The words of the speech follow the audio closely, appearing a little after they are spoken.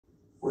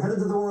We're headed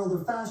to the world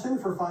of fashion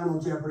for Final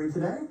Jeopardy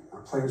today.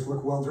 Our players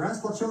look well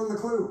dressed. Let's show them the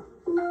clue.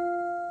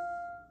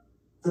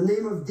 The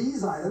name of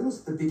these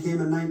items that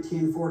became a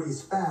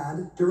 1940s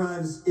fad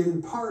derives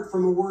in part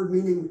from a word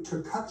meaning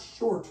to cut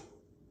short.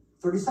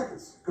 30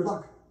 seconds. Good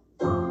luck.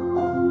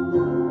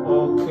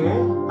 Okay,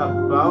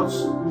 about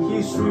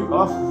history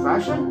of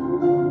fashion?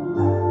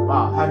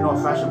 Wow, I had no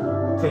fashion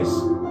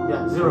taste.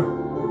 Yeah, 0.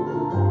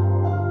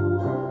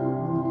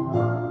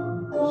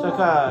 It's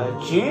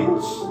like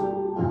jeans,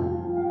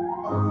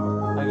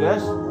 I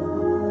guess.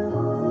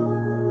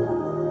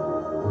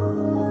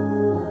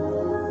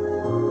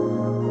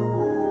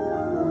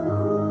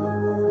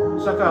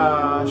 It's like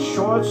a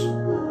shorts,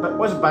 but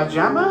what's it,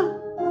 pajama?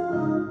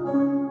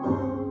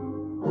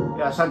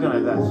 Yeah, something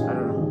like that. I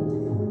don't know.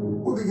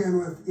 We'll begin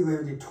with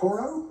Elena de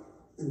Toro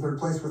in third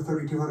place with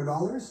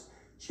 $3,200.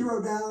 She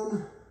wrote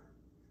down,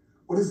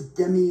 what is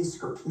demi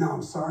skirt? No,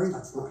 I'm sorry,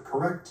 that's not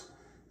correct.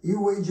 You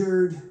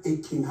wagered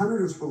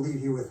 $1,800, which will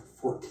leave you with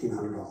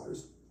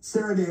 $1,400.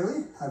 Sarah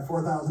Daly had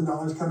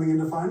 $4,000 coming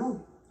into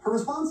final. Her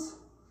response?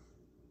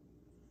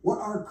 What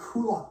are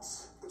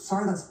culottes?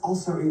 Sorry, that's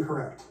also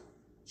incorrect.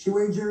 She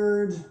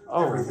wagered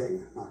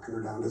everything, knocking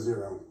her down to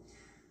 0.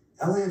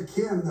 Elliot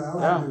Kim, though,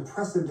 had an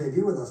impressive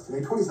debut with us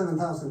today.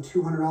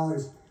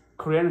 $27,200.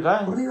 Korean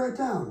guy? What did he write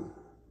down?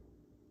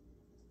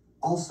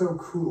 Also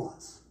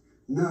culottes.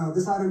 No,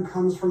 this item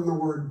comes from the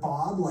word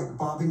bob, like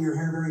bobbing your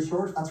hair very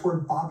short. That's where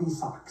bobby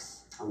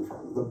socks come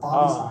from, the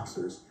bobby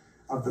socksers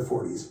of the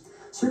 40s.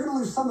 So you're going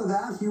to lose some of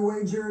that. You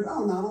wagered,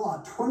 not a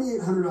lot,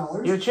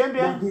 $2,800. You're a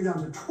champion. Knocking you down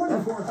to $24,400.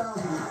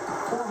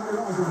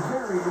 A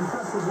very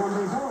impressive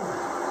one-day total.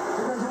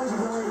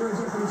 Congratulations, Elliot, you're a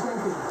Jeopardy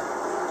champion.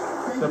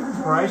 The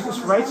price is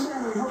right.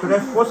 Today,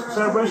 fourth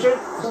celebration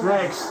is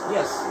next.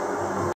 Yes.